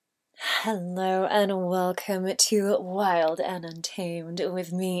Hello and welcome to Wild and Untamed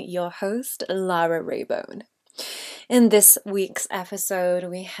with me, your host, Lara Raybone. In this week's episode,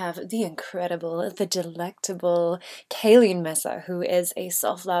 we have the incredible, the delectable Kayleen Mesa, who is a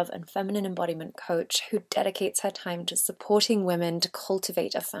self-love and feminine embodiment coach who dedicates her time to supporting women to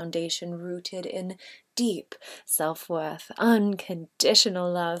cultivate a foundation rooted in deep self-worth,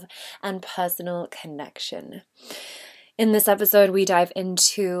 unconditional love, and personal connection. In this episode, we dive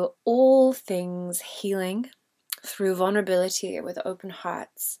into all things healing through vulnerability with open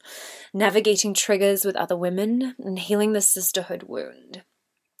hearts, navigating triggers with other women, and healing the sisterhood wound.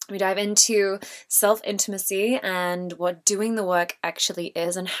 We dive into self-intimacy and what doing the work actually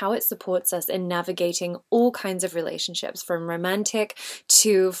is and how it supports us in navigating all kinds of relationships, from romantic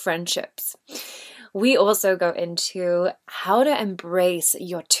to friendships. We also go into how to embrace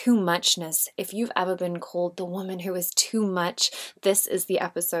your too muchness. If you've ever been called the woman who is too much, this is the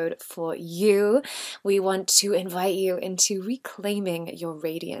episode for you. We want to invite you into reclaiming your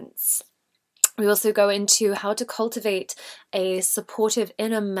radiance. We also go into how to cultivate a supportive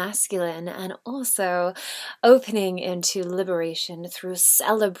inner masculine and also opening into liberation through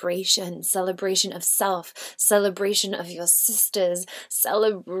celebration of self, celebration of your sisters,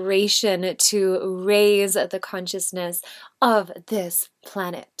 celebration to raise the consciousness of this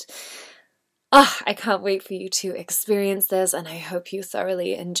planet. I can't wait for you to experience this, and I hope you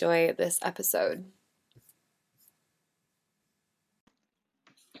thoroughly enjoy this episode.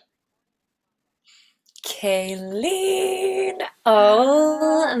 Kayleen,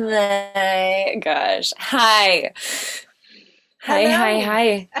 oh my gosh. Hi.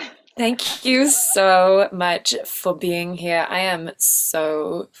 Hi. Thank you so much for being here. I am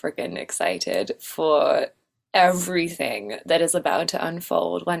so freaking excited for everything that is about to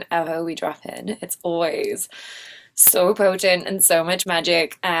unfold whenever we drop in. It's always so potent and so much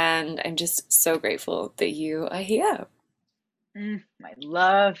magic, and I'm just so grateful that you are here. My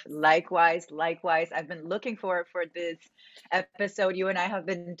love, likewise. I've been looking forward for this episode. You and I have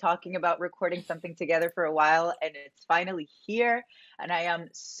been talking about recording something together for a while, and it's finally here. And I am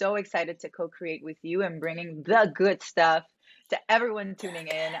so excited to co-create with you and bringing the good stuff to everyone tuning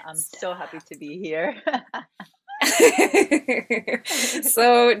in. I'm so happy to be here.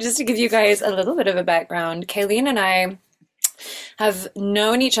 So, just to give you guys a little bit of a background, Kayleen and I have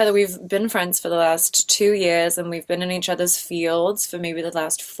known each other. We've been friends for the last 2 years, and we've been in each other's fields for maybe the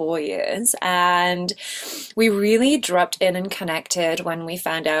last 4 years. And we really dropped in and connected when we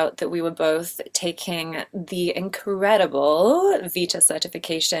found out that we were both taking the incredible Vita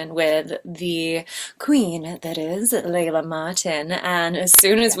certification with the queen that is Layla Martin. And as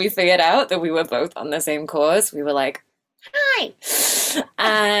soon as we figured out that we were both on the same course, we were like, hi.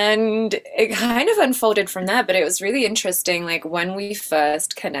 And it kind of unfolded from there, but it was really interesting. Like when we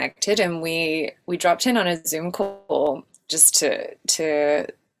first connected and we dropped in on a Zoom call just to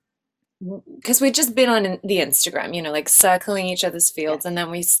because we'd just been on the Instagram, like circling each other's fields, and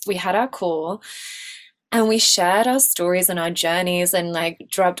Yes. then we had our call and we shared our stories and our journeys and like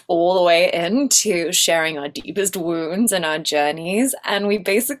dropped all the way into sharing our deepest wounds and our journeys. And we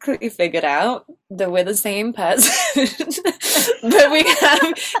basically figured out that we're the same person. But we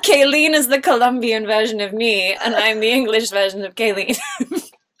have Kayleen is the Colombian version of me, and I'm the English version of Kayleen.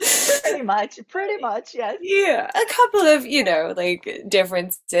 Pretty much, yes. Yeah, a couple of, like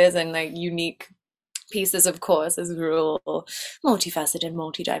differences and like unique pieces, of course, as we're all multifaceted,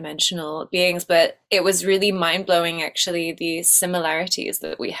 multidimensional beings, but it was really mind-blowing, actually, the similarities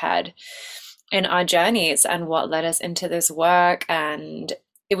that we had in our journeys and what led us into this work, and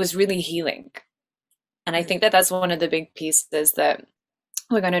it was really healing. And I Mm. think that that's one of the big pieces that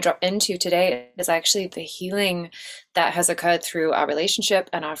we're going to drop into today is actually the healing that has occurred through our relationship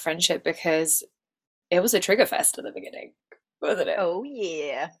and our friendship, because it was a trigger fest at the beginning, wasn't Oh,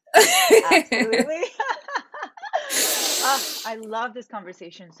 yeah. Absolutely. I love this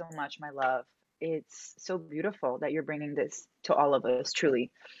conversation so much, my love. It's so beautiful that you're bringing this to all of us,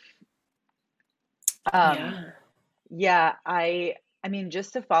 truly. Um, Yeah. yeah, I mean,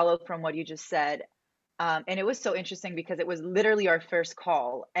 just to follow from what you just said, and it was so interesting because it was literally our first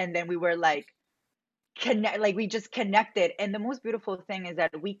call, and then we were like like we just connected. And the most beautiful thing is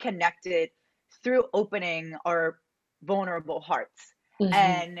that we connected through opening our vulnerable hearts. Hmm.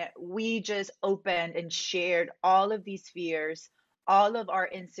 And we just opened and shared all of these fears, all of our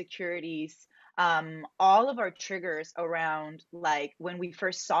insecurities, all of our triggers around like when we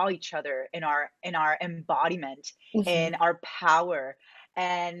first saw each other in our embodiment, in Hmm. our power.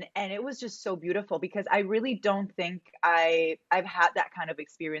 And it was just so beautiful because I really don't think I've had that kind of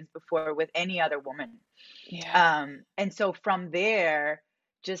experience before with any other woman. Yeah. And so from there,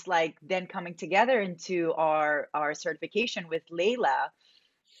 just like then coming together into our certification with Layla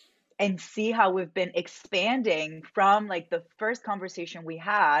and see how we've been expanding from like the first conversation we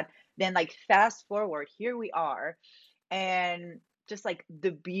had, then like fast forward, here we are, and just like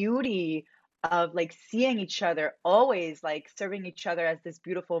the beauty of like seeing each other, always like serving each other as this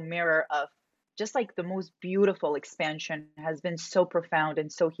beautiful mirror of just like the most beautiful expansion, has been so profound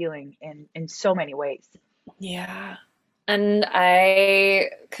and so healing in so many ways. Yeah. And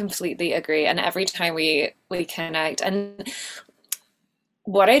I completely agree. And every time we connect, and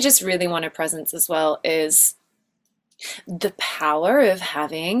what I just really want to presence as well is the power of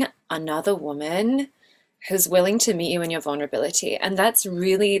having another woman who's willing to meet you in your vulnerability. And that's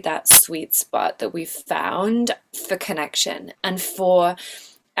really that sweet spot that we've found for connection and for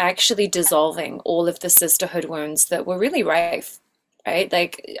actually dissolving all of the sisterhood wounds that were really rife, right?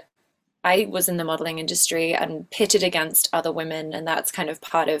 Like I was in the modeling industry and pitted against other women, and that's kind of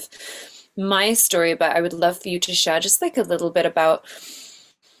part of my story. But I would love for you to share just like a little bit about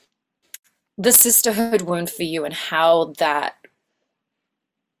the sisterhood wound for you and how that,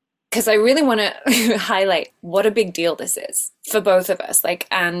 because I really want to highlight what a big deal this is for both of us. Like,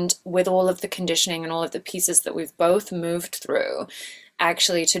 and with all of the conditioning and all of the pieces that we've both moved through,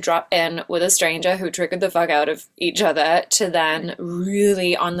 actually to drop in with a stranger who triggered the fuck out of each other to then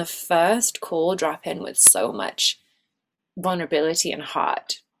really on the first call drop in with so much vulnerability and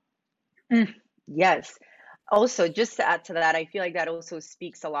heart. Mm, yes. Also, just to add to that, I feel like that also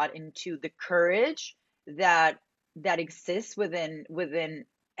speaks a lot into the courage that that exists within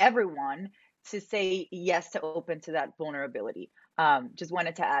everyone to say yes, to open to that vulnerability. Just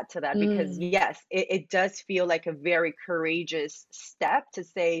wanted to add to that because Mm, yes, it does feel like a very courageous step to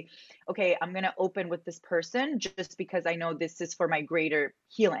say, okay, I'm gonna open with this person just because I know this is for my greater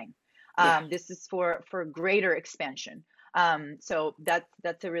healing. yeah. This is for greater expansion. So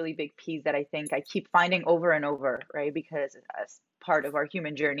that's a really big piece that I think I keep finding over and over, right? Because as part of our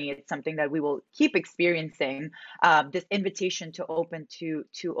human journey, it's something that we will keep experiencing. This invitation to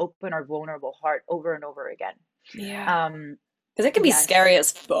open our vulnerable heart over and over again. Yeah. Um, Because it can be yes. scary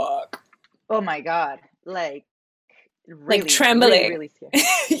as fuck. Oh my God. Like Like really, really, trembling. really scary.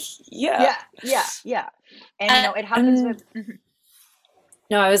 Yeah. Yeah, yeah, yeah. And you know, it happens with And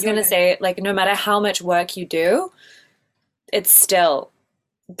no, I was you going were to gonna say. say, like, no matter how much work you do, it still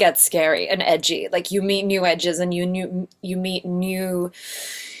gets scary and edgy. Like, you meet new edges and you meet new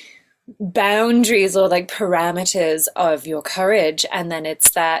boundaries or like parameters of your courage. And then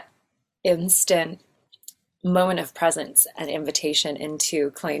it's that instant moment of presence and invitation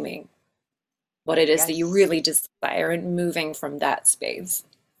into claiming what it is that you Yes. really desire and moving from that space.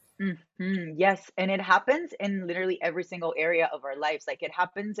 Yes, and it happens in literally every single area of our lives. Like it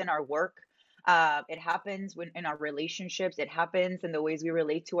happens in our work, it happens when in our relationships, it happens in the ways we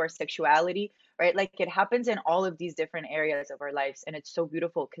relate to our sexuality, right? Like it happens in all of these different areas of our lives, and it's so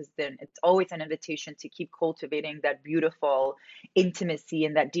beautiful because then it's always an invitation to keep cultivating that beautiful intimacy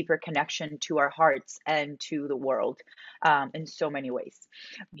and that deeper connection to our hearts and to the world, in so many ways.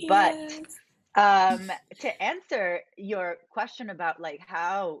 But Yes. to answer your question about like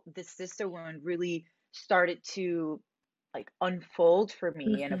how the sister wound really started to like unfold for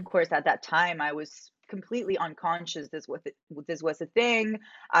me, and of Mm-hmm. course at that time I was completely unconscious this was a thing.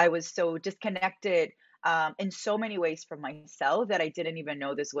 I was so disconnected in so many ways from myself that I didn't even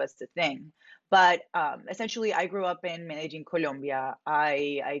know this was the thing. But essentially, I grew up in Medellin, Colombia.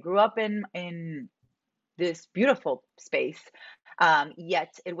 I grew up in this beautiful space.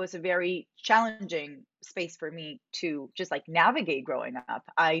 Yet it was a very challenging space for me to just like navigate growing up.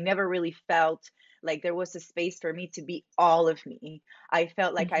 I never really felt like there was a space for me to be all of me. I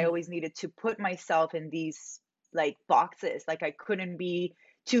felt like I Mm-hmm. always needed to put myself in these like boxes, like I couldn't be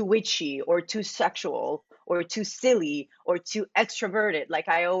too witchy or too sexual or too silly or too extroverted. Like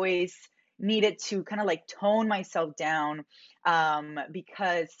I always needed to kind of like tone myself down,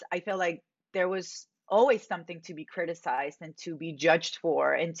 because I felt like there was always something to be criticized and to be judged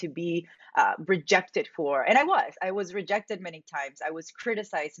for and to be rejected for. And I was rejected many times. I was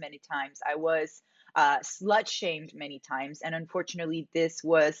criticized many times. I was slut shamed many times. And unfortunately, this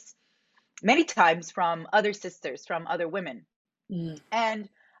was many times from other sisters, from other women. Mm, And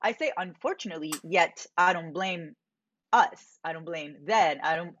I say unfortunately, yet I don't blame us. I don't blame them.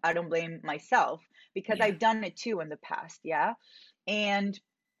 I don't blame myself because yeah. I've done it too in the past. Yeah. And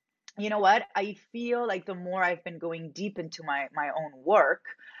you know what? I feel like the more I've been going deep into my own work,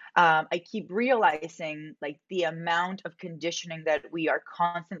 I keep realizing like the amount of conditioning that we are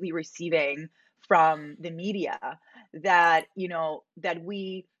constantly receiving from the media, that that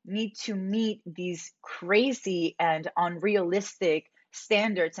we need to meet these crazy and unrealistic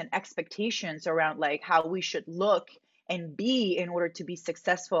standards and expectations around like how we should look and be in order to be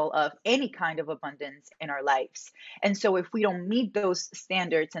successful of any kind of abundance in our lives. And so if we don't meet those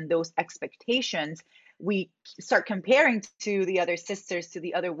standards and those expectations, we start comparing to the other sisters, to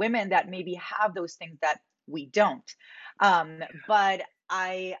the other women that maybe have those things that we don't. But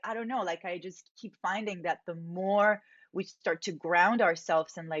I don't know, like I just keep finding that the more we start to ground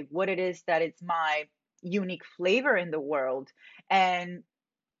ourselves in like what it is that it's my unique flavor in the world, and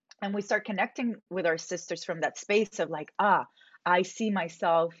we start connecting with our sisters from that space of like, I see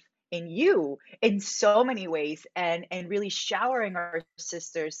myself in you in so many ways, and really showering our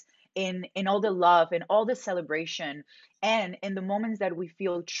sisters in all the love and all the celebration, and in the moments that we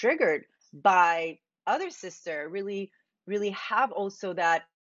feel triggered by other sister, really have also that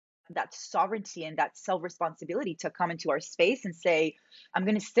sovereignty and that self responsibility to come into our space and say, I'm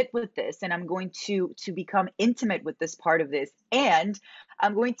going to sit with this, and I'm going to become intimate with this part of this, and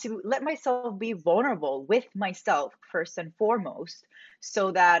I'm going to let myself be vulnerable with myself first and foremost,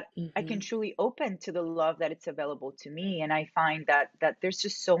 so that I can Hmm. truly open to the love that it's available to me. And I find that there's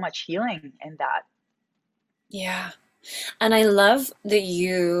just so much healing in that. Yeah. And I love that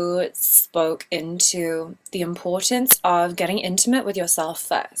you spoke into the importance of getting intimate with yourself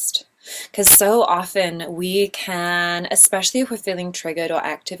first. Because so often we can, especially if we're feeling triggered or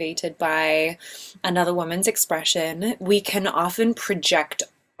activated by another woman's expression, we can often project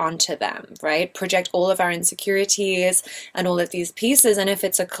onto them, right? Project all of our insecurities and all of these pieces. And if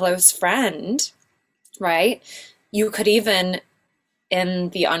it's a close friend, right, you could even, in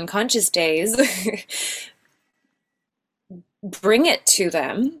the unconscious days, bring it to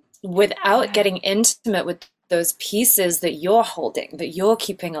them without Yeah. getting intimate with those pieces that you're holding, that you're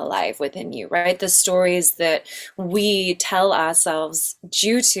keeping alive within you, right? The stories that we tell ourselves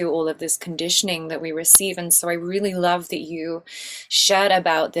due to all of this conditioning that we receive. And so I really love that you shared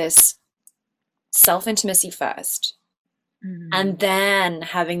about this self intimacy first, and Mhm. then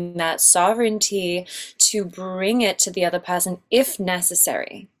having that sovereignty to bring it to the other person if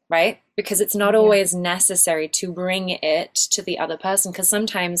necessary, right? Because it's not Yeah. always necessary to bring it to the other person. Because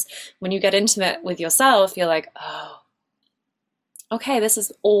sometimes when you get intimate with yourself, you're like, oh, okay, this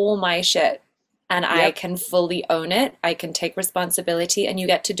is all my shit. And I Yep. can fully own it. I can take responsibility, and you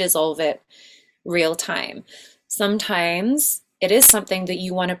get to dissolve it real time. Sometimes it is something that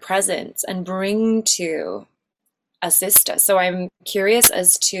you want to presence and bring to a sister. So I'm curious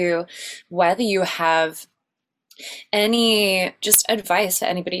as to whether you have any just advice for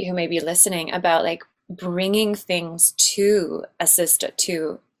anybody who may be listening about like bringing things to a sister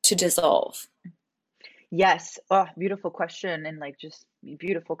to dissolve. Yes. Oh, beautiful question, and like just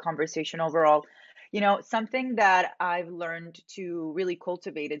beautiful conversation overall. Something that I've learned to really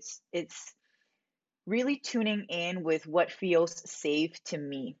cultivate, it's really tuning in with what feels safe to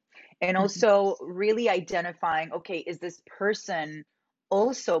me. And Mhm. also really identifying, okay, is this person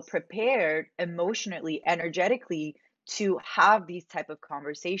also prepared emotionally, energetically to have these type of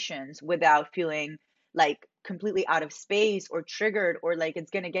conversations without feeling like completely out of space or triggered, or like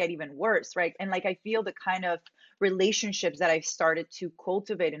it's going to get even worse, right? And like I feel the kind of relationships that I've started to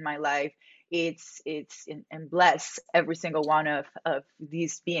cultivate in my life, and bless every single one of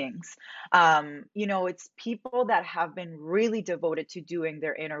these beings. It's people that have been really devoted to doing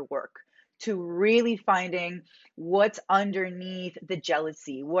their inner work, to really finding what's underneath the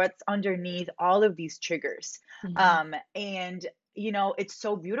jealousy, what's underneath all of these triggers. Mhm. And it's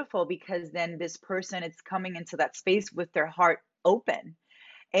so beautiful because then this person is coming into that space with their heart open,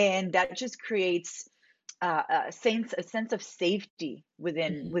 and that just creates a sense of safety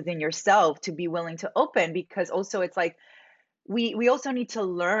within Mhm. within yourself to be willing to open, because also it's like we also need to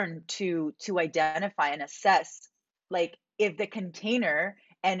learn to identify and assess, like if the container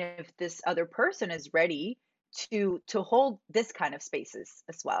and if this other person is ready to hold this kind of spaces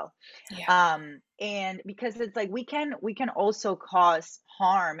as well. Yeah. And because it's like we can also cause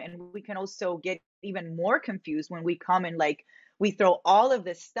harm, and we can also get even more confused when we come and like we throw all of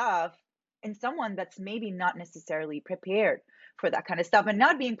this stuff in someone that's maybe not necessarily prepared for that kind of stuff. And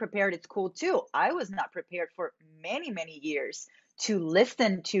not being prepared, it's cool too. I was not prepared for many years to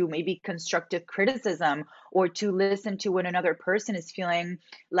listen to maybe constructive criticism, or to listen to when another person is feeling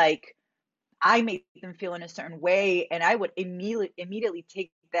like I made them feel in a certain way, and I would immediately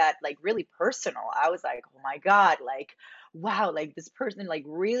take that like really personal. I was like, "Oh my God, like wow, like this person like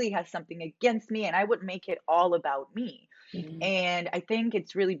really has something against me," and I would make it all about me. Mhm. And I think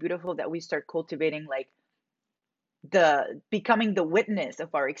it's really beautiful that we start cultivating like the becoming the witness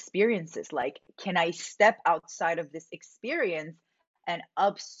of our experiences. Like, can I step outside of this experience and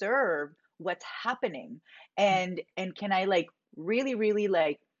observe what's happening? And can I like really, really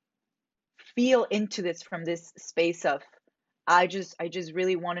like feel into this from this space of I just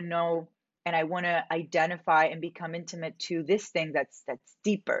really want to know, and I want to identify and become intimate to this thing that's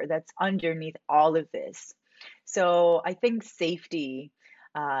deeper, that's underneath all of this. So I think safety,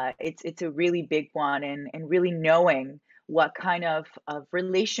 it's a really big one, and really knowing what kind of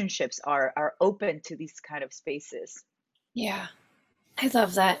relationships are open to these kind of spaces. Yeah, I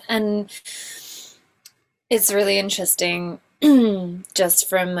love that. And it's really interesting just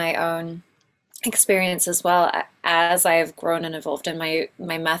from my own experience as well as I have grown and evolved in my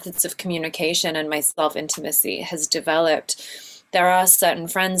methods of communication and my self-intimacy has developed. There are certain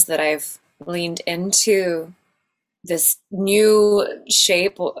friends that I've leaned into this new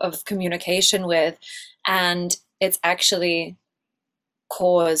shape of communication with, and it's actually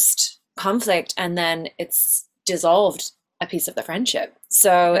caused conflict and then it's dissolved a piece of the friendship.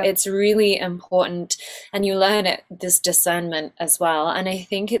 So Yep. it's really important, and you learn it, this discernment as well. And I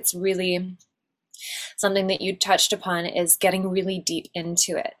think it's really something that you touched upon is getting really deep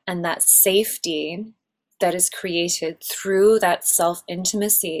into it, and that safety that is created through that self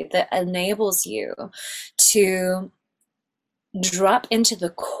intimacy that enables you to drop into the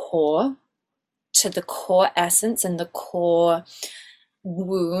core, to the core essence and the core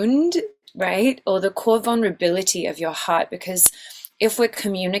wound, right? Or the core vulnerability of your heart. Because if we're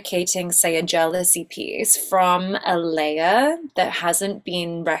communicating, say, a jealousy piece from a layer that hasn't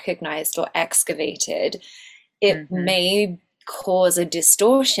been recognized or excavated, it Mm-hmm. may cause a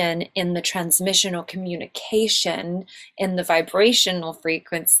distortion in the transmission or communication in the vibrational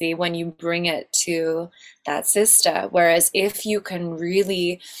frequency when you bring it to that sister. Whereas if you can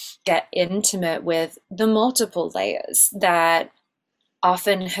really get intimate with the multiple layers that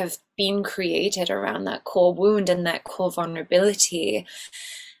often have been created around that core wound and that core vulnerability,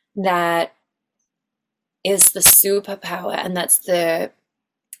 that is the superpower, and that's the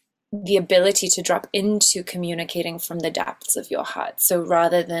ability to drop into communicating from the depths of your heart. So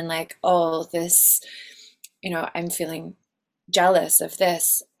rather than like, oh, this, I'm feeling jealous of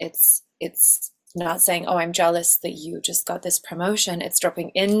this, it's not saying, oh, I'm jealous that you just got this promotion. It's dropping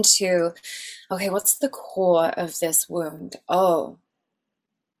into, okay, what's the core of this wound? Oh,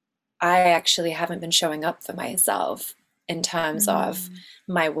 I actually haven't been showing up for myself in terms of Mm.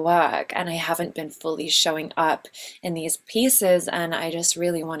 my work, and I haven't been fully showing up in these pieces. And I just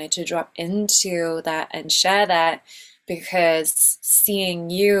really wanted to drop into that and share that, because seeing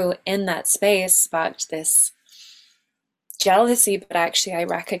you in that space sparked this jealousy. But actually, I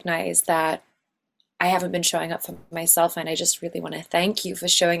recognize that I haven't been showing up for myself, and I just really want to thank you for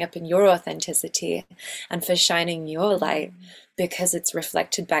showing up in your authenticity and for shining your light, Mm. because it's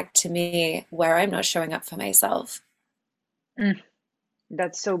reflected back to me where I'm not showing up for myself. Mm.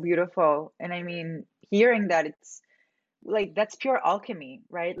 That's so beautiful. And I mean, hearing that, it's like that's pure alchemy,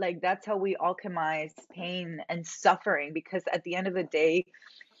 right? Like that's how we alchemize pain and suffering, because at the end of the day,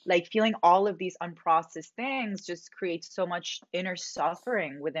 like feeling all of these unprocessed things just creates so much inner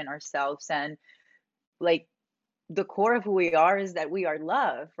suffering within ourselves. And like the core of who we are is that we are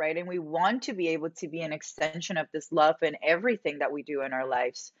love, right? And we want to be able to be an extension of this love in everything that we do in our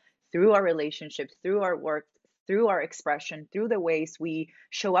lives, through our relationships, through our work, through our expression, through the ways we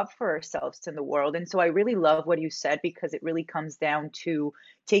show up for ourselves in the world. And so I really love what you said, because it really comes down to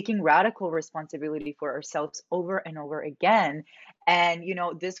taking radical responsibility for ourselves over and over again. And,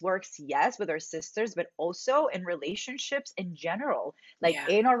 this works, yes, with our sisters, but also in relationships in general, like Yeah.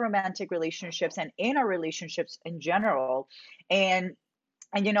 in our romantic relationships and in our relationships in general. And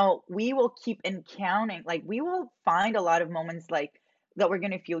we will keep encountering, like we will find a lot of moments like that we're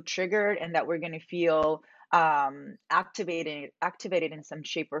going to feel triggered, and that we're going to feel activated in some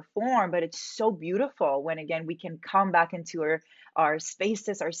shape or form. But it's so beautiful when, again, we can come back into our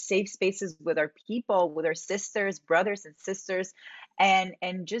spaces, our safe spaces, with our people, with our sisters, brothers and sisters, and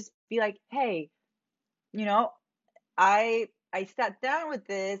just be like, hey, you know I sat down with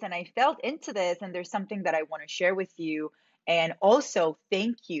this and I felt into this, and there's something that I want to share with you. And also,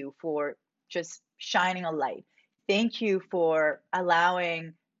 thank you for just shining a light. Thank you for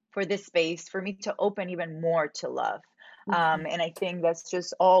allowing for this space for me to open even more to love. Mhm. And I think that's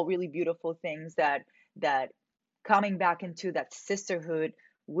just all really beautiful things that coming back into that sisterhood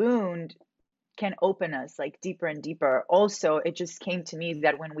wound can open us like deeper and deeper. Also, it just came to me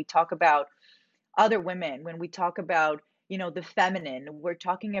that when we talk about other women, when we talk about, the feminine, we're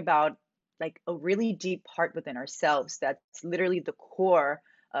talking about like a really deep part within ourselves that's literally the core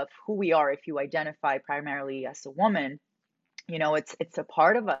of who we are. If you identify primarily as a woman, it's a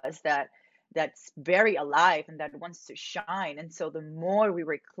part of us that that's very alive and that wants to shine. And so the more we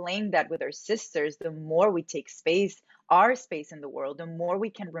reclaim that with our sisters, the more we take space, our space in the world, the more we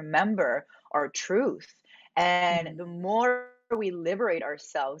can remember our truth, and Mm. the more we liberate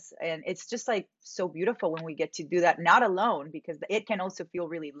ourselves. And it's just like so beautiful when we get to do that, not alone, because it can also feel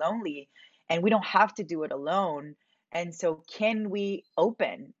really lonely, and we don't have to do it alone. And so, can we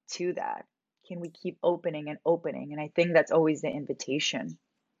open to that? Can we keep opening and opening? And I think that's always the invitation.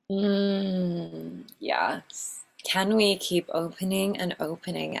 Yes. Can we keep opening and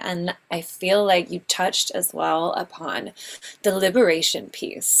opening? And I feel like you touched as well upon the liberation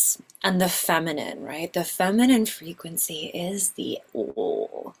piece and the feminine, right? The feminine frequency is the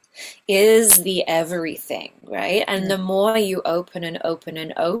all, is the everything, right? And Mm, the more you open and open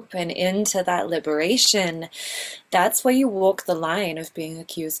and open into that liberation, that's where you walk the line of being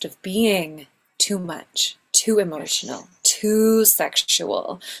accused of being too much, too yes. emotional, too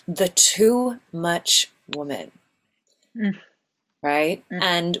sexual, the too much woman, Mm, right? mm,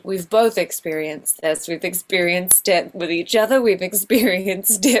 And we've both experienced this. We've experienced it with each other. We've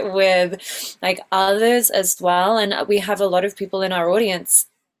experienced it with like others as well. And we have a lot of people in our audience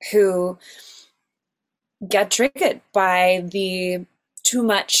who get triggered by the too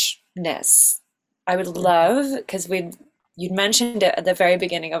muchness. I would mhm. love, because you'd mentioned it at the very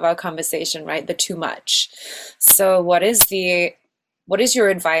beginning of our conversation, right? The too much. So what is your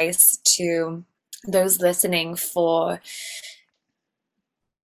advice to those listening for,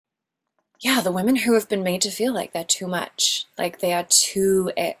 yeah, the women who have been made to feel like they're too much, like they are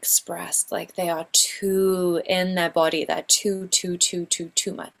too expressed, like they are too in their body, they're too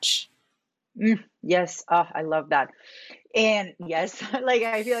much. Yes, I love that. And yes, like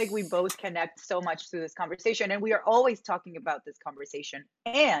I feel like we both connect so much through this conversation, and we are always talking about this conversation.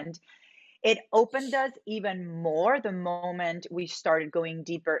 And it opened us even more the moment we started going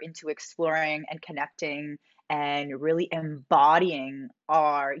deeper into exploring and connecting and really embodying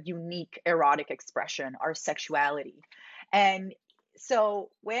our unique erotic expression, our sexuality. And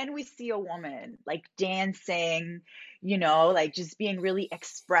so when we see a woman like dancing, like just being really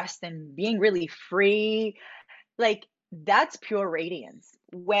expressed and being really free, like that's pure radiance.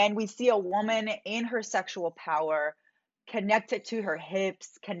 When we see a woman in her sexual power, connected to her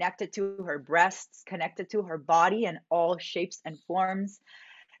hips, connected to her breasts, connected to her body in all shapes and forms,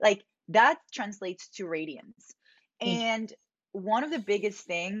 like that translates to radiance. And one of the biggest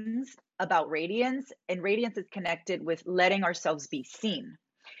things about radiance, and radiance is connected with letting ourselves be seen.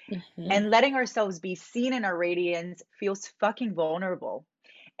 Mm-hmm. And letting ourselves be seen in our radiance feels fucking vulnerable.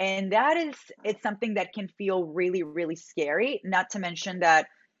 And that is, it's something that can feel really, really scary. Not to mention that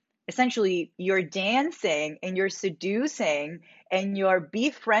essentially you're dancing and you're seducing and you're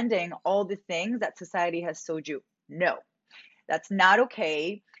befriending all the things that society has told you no, that's not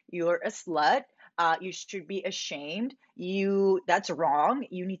okay. You're a slut. You should be ashamed. That's wrong.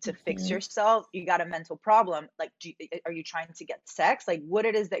 You need to fix Mm-hmm. yourself. You got a mental problem. Like, are you trying to get sex? Like, what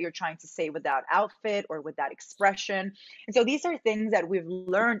it is that you're trying to say with that outfit or with that expression? And so these are things that we've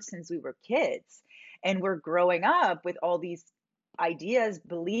learned since we were kids, and we're growing up with all these ideas,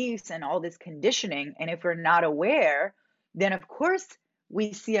 beliefs, and all this conditioning. And if we're not aware, then of course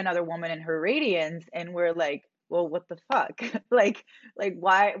we see another woman in her radiance, and we're like, well, what the fuck? like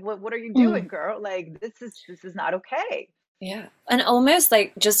why, what are you Mm. doing, girl? Like this is not okay. Yeah. And almost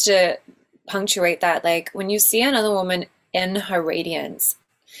like just to punctuate that, like when you see another woman in her radiance,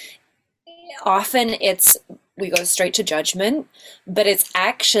 often we go straight to judgment, but it's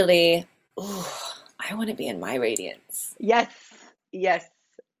actually, ooh, I want to be in my radiance. Yes, yes,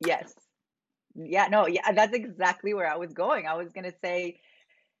 yes. Yeah, no, yeah, that's exactly where I was going. I was gonna say,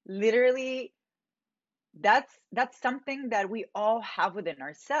 literally, that's something that we all have within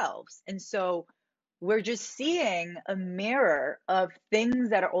ourselves. And so we're just seeing a mirror of things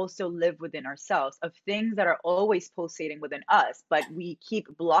that are also live within ourselves, of things that are always pulsating within us, but we keep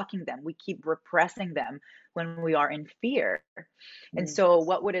blocking them, we keep repressing them when we are in fear. And Mm. so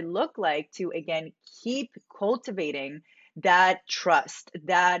what would it look like to again keep cultivating that trust,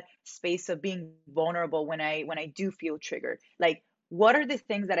 that space of being vulnerable when I do feel triggered? Like, what are the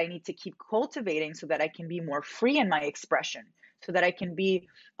things that I need to keep cultivating so that I can be more free in my expression, so that I can be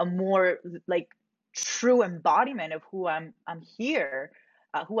a more like true embodiment of who I'm here,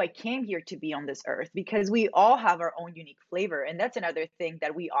 who I came here to be on this earth, because we all have our own unique flavor. And that's another thing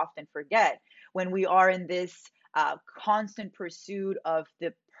that we often forget when we are in this constant pursuit of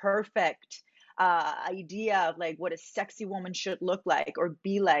the perfect idea of like what a sexy woman should look like or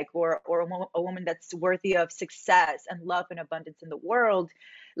be like, or a woman that's worthy of success and love and abundance in the world.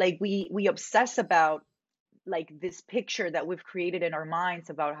 Like we obsess about like this picture that we've created in our minds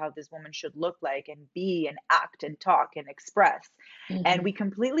about how this woman should look like and be and act and talk and express. And Mm-hmm. we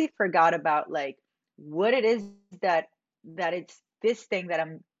completely forgot about like what it is that it's this thing that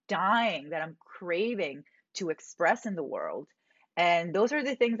I'm dying, that I'm craving to express in the world. And those are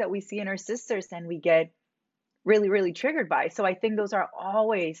the things that we see in our sisters and we get really, really triggered by. So I think those are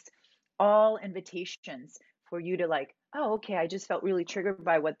always all invitations for you to like, oh, okay, I just felt really triggered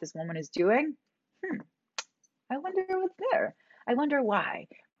by what this woman is doing. Hmm, I wonder what's there. I wonder why,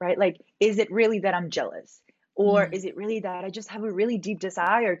 right? Like, is it really that I'm jealous? Or Mm. is it really that I just have a really deep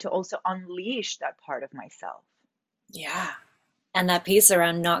desire to also unleash that part of myself? Yeah. And that piece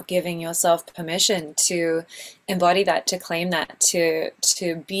around not giving yourself permission to embody that, to claim that, to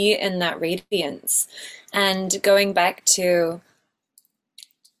be in that radiance. And going back to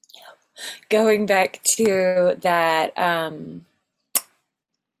that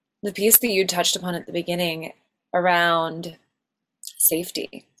the piece that you touched upon at the beginning around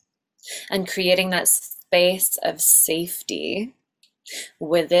safety and creating that space of safety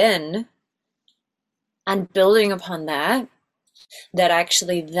within and building upon that, that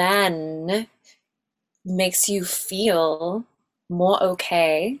actually then makes you feel more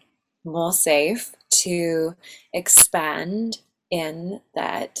okay, more safe to expand in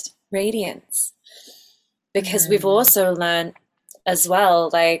that radiance. Because we've Mm, also learned as well,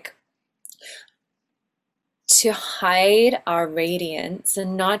 like, to hide our radiance,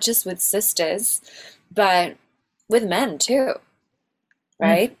 and not just with sisters, but with men too,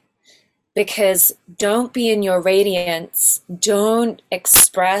 mm, right? Because don't be in your radiance, don't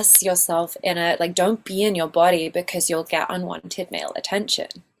express yourself in a, like, don't be in your body because you'll get unwanted male attention.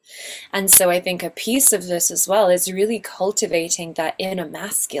 And so I think a piece of this as well is really cultivating that inner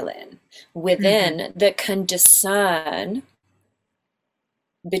masculine mhm. within that can discern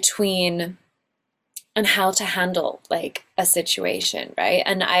between and how to handle like a situation, right?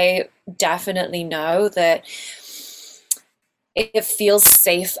 And I definitely know that it feels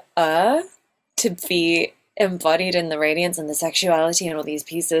safer to be embodied in the radiance and the sexuality and all these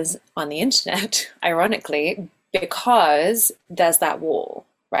pieces on the internet, ironically, because there's that wall,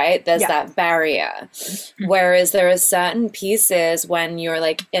 right? There's Yeah. that barrier. Mm, Whereas there are certain pieces when you're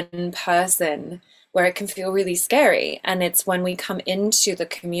like in person where it can feel really scary. And it's when we come into the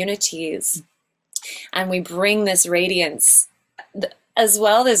communities and we bring this radiance, as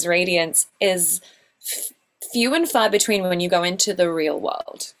well as radiance is few and far between when you go into the real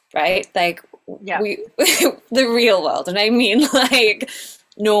world, right? Like yeah. we, the real world, and I mean like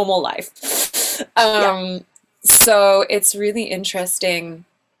normal life. Yeah. So it's really interesting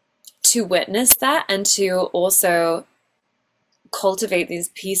to witness that and to also cultivate these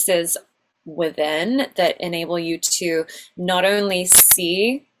pieces within that enable you to not only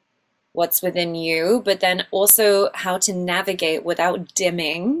see what's within you, but then also how to navigate without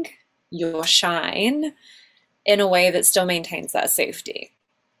dimming your shine in a way that still maintains that safety.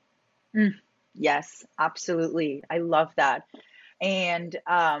 Mm, yes, absolutely. I love that. And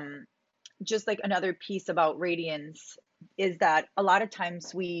just like another piece about radiance is that a lot of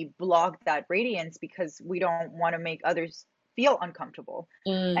times we block that radiance because we don't want to make others feel uncomfortable.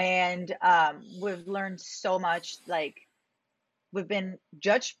 Mm, And we've learned so much, like we've been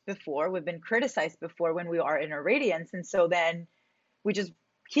judged before, we've been criticized before when we are in our radiance. And so then we just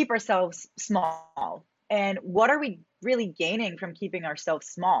keep ourselves small. And what are we really gaining from keeping ourselves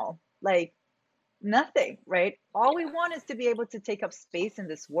small? Like nothing, right? All we yeah. want is to be able to take up space in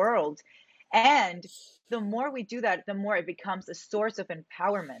this world. And the more we do that, the more it becomes a source of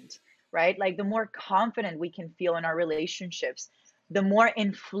empowerment, right? Like the more confident we can feel in our relationships, the more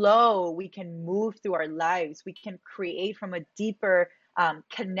in flow we can move through our lives. We can create from a deeper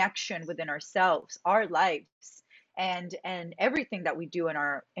connection within ourselves, our lives, and everything that we do in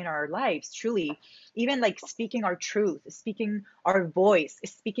our lives. Truly, even like speaking our truth, speaking our voice,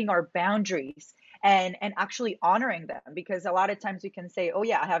 speaking our boundaries, and actually honoring them, because a lot of times we can say, oh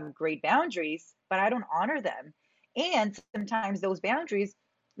yeah, I have great boundaries, but I don't honor them. And sometimes those boundaries,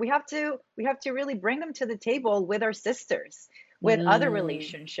 we have to really bring them to the table with our sisters, with other Mm,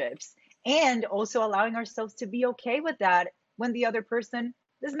 relationships, and also allowing ourselves to be okay with that when the other person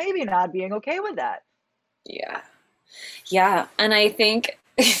is maybe not being okay with that. yeah. Yeah. And I think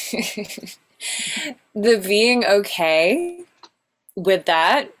the being okay with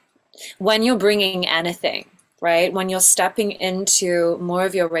that, when you're bringing anything, right? When you're stepping into more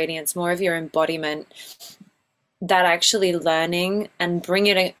of your radiance, more of your embodiment, that actually learning and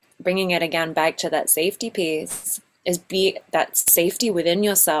bringing it again back to that safety piece is be that safety within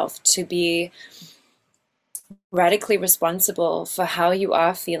yourself to be radically responsible for how you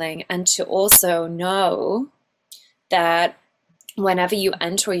are feeling, and to also know that whenever you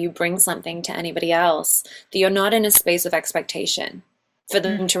enter or you bring something to anybody else, that you're not in a space of expectation for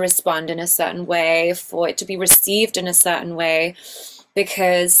them to respond in a certain way, for it to be received in a certain way,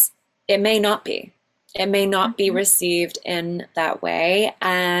 because it may not be. It may not be Mm-hmm. received in that way.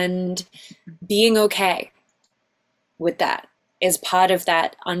 And being okay with that is part of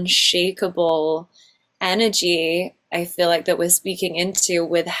that unshakable energy I feel like that we're speaking into,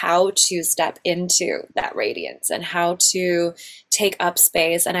 with how to step into that radiance and how to take up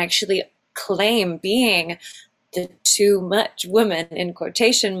space and actually claim being the too much woman in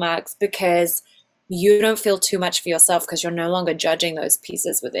quotation marks, because you don't feel too much for yourself because you're no longer judging those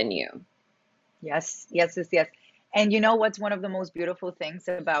pieces within you. Yes, yes, yes, yes. And you know what's one of the most beautiful things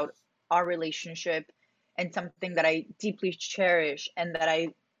about our relationship, and something that I deeply cherish and that I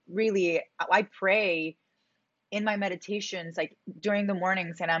pray in my meditations, like during the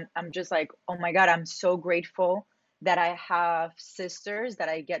mornings, and I'm just like, oh my God, I'm so grateful that I have sisters that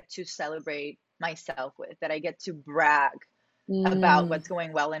I get to celebrate myself with, that I get to brag about Mm, what's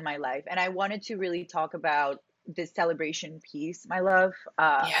going well in my life. And I wanted to really talk about this celebration piece, my love,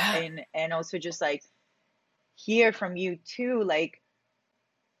 yeah. and also just like hear from you too, like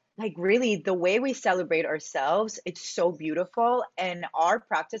really the way we celebrate ourselves, it's so beautiful. And our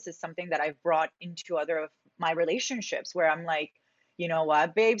practice is something that I've brought into other of my relationships, where I'm like, you know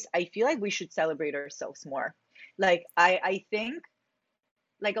what, babes, I feel like we should celebrate ourselves more. Like I think,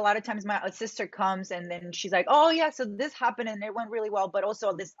 like a lot of times my sister comes and then she's like, oh yeah, so this happened and it went really well, but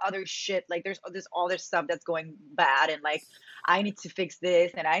also this other shit, like there's this other stuff that's going bad, and like I need to fix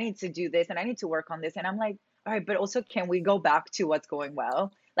this and I need to do this and I need to work on this. And I'm like, all right, but also, can we go back to what's going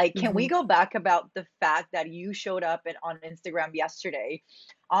well? Like, can we Mm-hmm. go back about the fact that you showed up on Instagram yesterday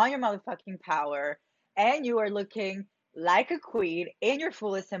on your motherfucking power, and you are looking like a queen in your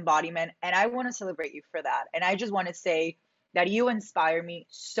fullest embodiment, and I want to celebrate you for that. And I just want to say that you inspire me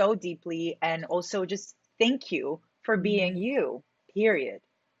so deeply, and also just thank you for being you, period.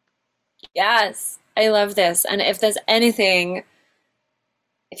 Yes, I love this. And if there's anything,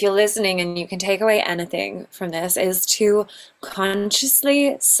 if you're listening and you can take away anything from this, is to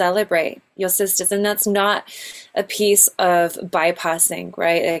consciously celebrate your sisters. And that's not a piece of bypassing,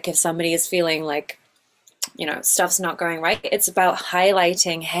 right? Like if somebody is feeling like, stuff's not going right, it's about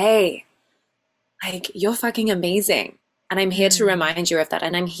highlighting, hey, like you're fucking amazing. And I'm here to Mm, remind you of that.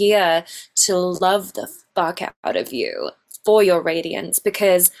 And I'm here to love the fuck out of you for your radiance,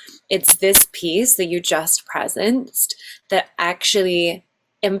 because it's this piece that you just presenced that actually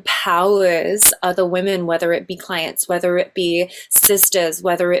empowers other women, whether it be clients, whether it be sisters,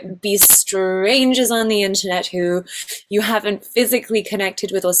 whether it be strangers on the internet who you haven't physically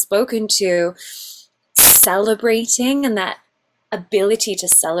connected with or spoken to, celebrating, and that ability to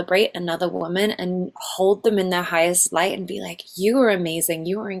celebrate another woman and hold them in their highest light and be like, you are amazing,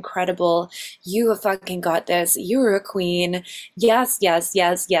 you are incredible, you have fucking got this, you are a queen, yes, yes,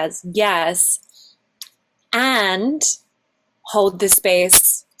 yes, yes, yes, and hold the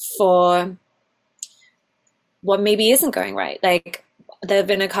space for what maybe isn't going right. Like there have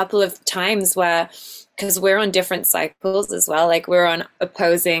been a couple of times where, because we're on different cycles as well, like we're on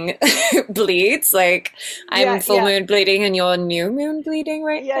opposing bleeds, like I'm yeah, full yeah, moon bleeding and you're new moon bleeding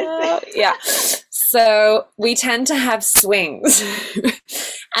right yes. now. Yeah, so we tend to have swings.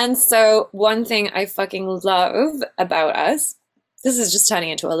 And so one thing I fucking love about us, this is just turning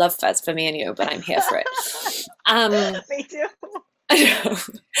into a love fest for me and you, but I'm here for it, Me too. Oh,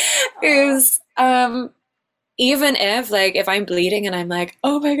 is even if, like, if I'm bleeding and I'm like,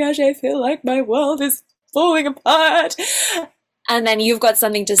 oh my gosh, I feel like my world is falling apart, and then you've got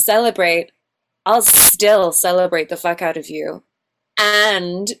something to celebrate, I'll still celebrate the fuck out of you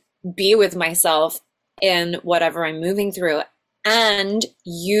and be with myself in whatever I'm moving through. And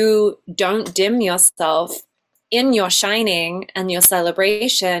you don't dim yourself in your shining and your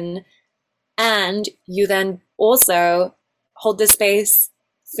celebration. And you then also hold the space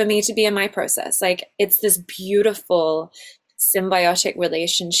for me to be in my process. Like it's this beautiful symbiotic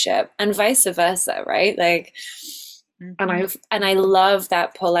relationship and vice versa, right? Like, and hmm, I love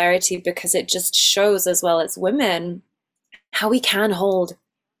that polarity because it just shows, as well as women, how we can hold,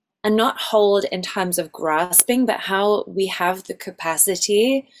 and not hold in terms of grasping, but how we have the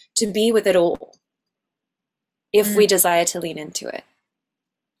capacity to be with it all if we mm, desire to lean into it.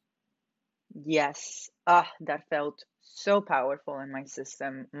 yes. Ah, that felt so powerful in my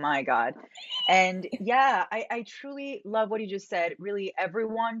system. My God. And yeah, I truly love what you just said. Really,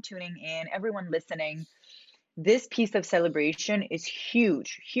 everyone tuning in, everyone listening, this piece of celebration is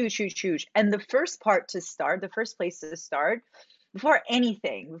huge, huge, huge, huge. And the first part to start, the first place to start, before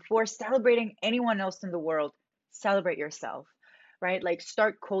anything, before celebrating anyone else in the world, celebrate yourself, right? Like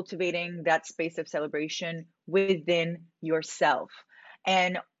start cultivating that space of celebration within yourself.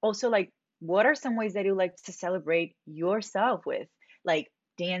 And also, like, what are some ways that you like to celebrate yourself with? Like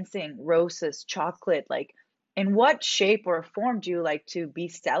dancing, roses, chocolate, like in what shape or form do you like to be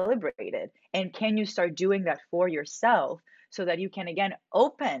celebrated? And can you start doing that for yourself so that you can again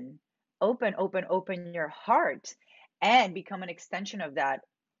open your heart and become an extension of that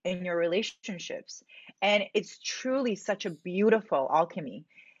in your relationships? And it's truly such a beautiful alchemy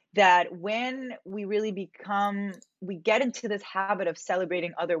that when we really we get into this habit of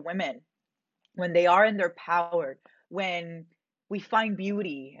celebrating other women when they are in their power, when we find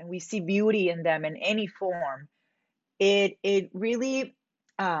beauty and we see beauty in them in any form, it really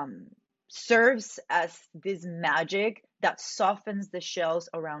um, serves as this magic that softens the shells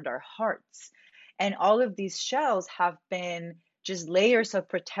around our hearts. And all of these shells have been just layers of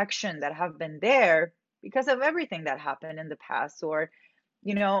protection that have been there because of everything that happened in the past, or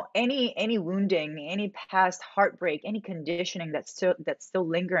any wounding, any past heartbreak, any conditioning that's still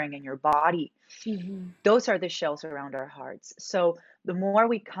lingering in your body. Mhm. Those are the shells around our hearts. So the more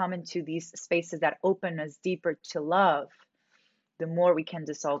we come into these spaces that open us deeper to love, the more we can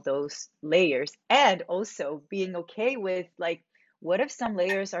dissolve those layers. And also being okay with, like, what if some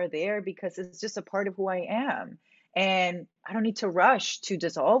layers are there because it's just a part of who I am? And I don't need to rush to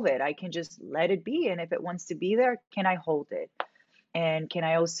dissolve it. I can just let it be. And if it wants to be there, can I hold it? And can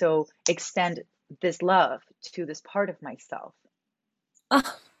I also extend this love to this part of myself?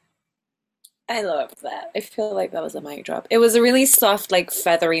 Oh, I love that. I feel like that was a mic drop. It was a really soft, like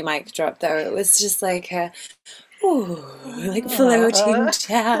feathery mic drop, though. It was just like a, ooh, like floating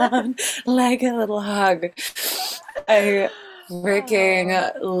down, like a little hug. I Oh.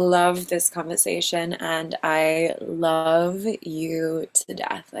 freaking love this conversation and I love you to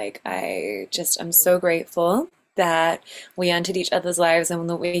death. Like, I'm so grateful that we entered each other's lives and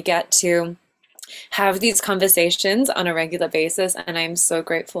that we get to have these conversations on a regular basis. And I'm so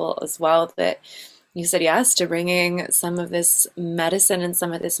grateful as well that you said yes to bringing some of this medicine and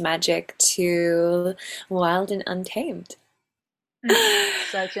some of this magic to Wild and Untamed.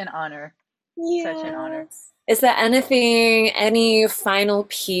 Such an honor. Such an honor. Yes. Is there anything, any final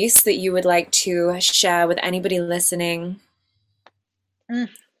piece that you would like to share with anybody listening? Mm,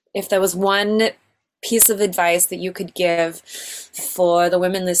 If there was one piece of advice that you could give for the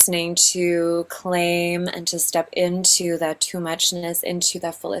women listening to claim and to step into that too muchness, into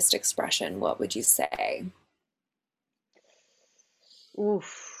their fullest expression, what would you say?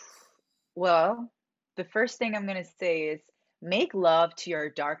 Oof. Well, the first thing I'm going to say is make love to your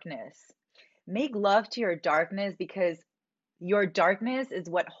darkness. Make love to your darkness because your darkness is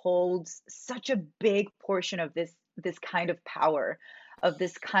what holds such a big portion of this kind of power, of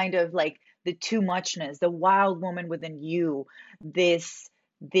this kind of, like, the too muchness, the wild woman within you, this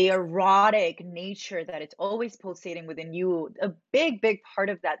the erotic nature that it's always pulsating within you. A big part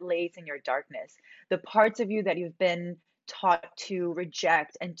of that lays in your darkness, the parts of you that you've been taught to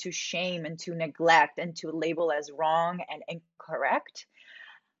reject and to shame and to neglect and to label as wrong and incorrect.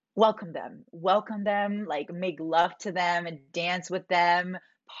 Welcome them, like make love to them and dance with them,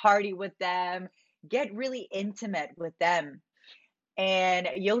 party with them, get really intimate with them. And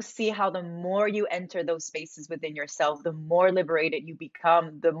you'll see how the more you enter those spaces within yourself, the more liberated you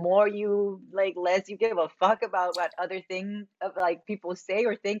become, the more you, like, less you give a fuck about what other things of, like, people say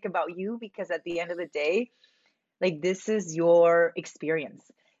or think about you, because at the end of the day, like, this is your experience.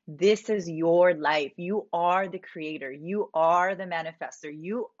 This is your life. You are the creator. You are the manifester.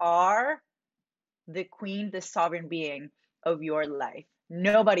 You are the queen, the sovereign being of your life.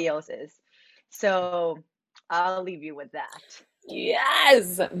 Nobody else is. So I'll leave you with that.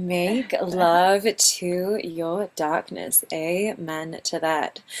 Yes, make love to your darkness. Amen to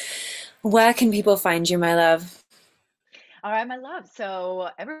that. Where can people find you, my love? All right, my love. So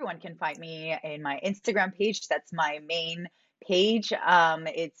everyone can find me in my Instagram page. That's my main page.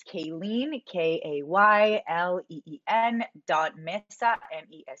 It's Kayleen, Kayleen dot Mesa,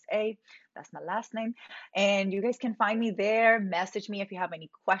 Mesa. That's my last name. And you guys can find me there. Message me if you have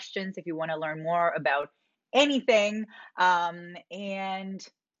any questions, if you want to learn more about anything. And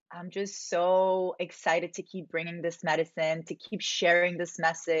I'm just so excited to keep bringing this medicine, to keep sharing this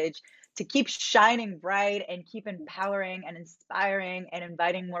message, to keep shining bright and keep empowering and inspiring and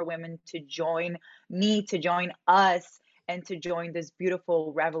inviting more women to join me, to join us, and to join this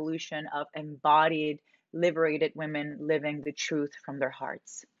beautiful revolution of embodied, liberated women living the truth from their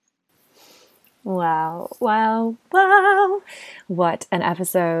hearts. Wow, wow, wow. What an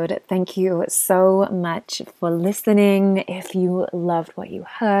episode. Thank you so much for listening. If you loved what you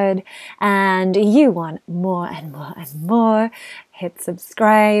heard and you want more and more and more, hit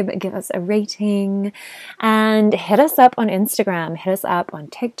subscribe, give us a rating, and hit us up on Instagram, hit us up on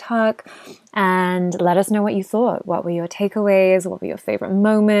TikTok, and let us know what you thought. What were your takeaways? What were your favorite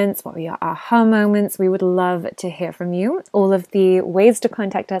moments? What were your aha moments? We would love to hear from you. All of the ways to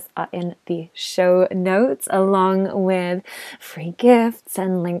contact us are in the show notes, along with free gifts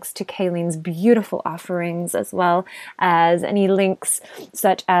and links to Kayleen's beautiful offerings, as well as any links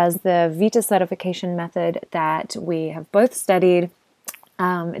such as the Vita certification method that we have both studied.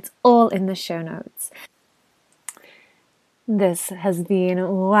 It's all in the show notes. This has been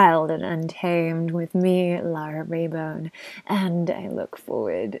Wild and Untamed with me, Lara Raybone, and I look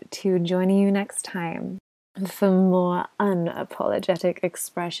forward to joining you next time for more unapologetic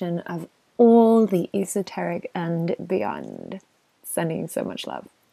expression of all the esoteric and beyond. Sending you so much love.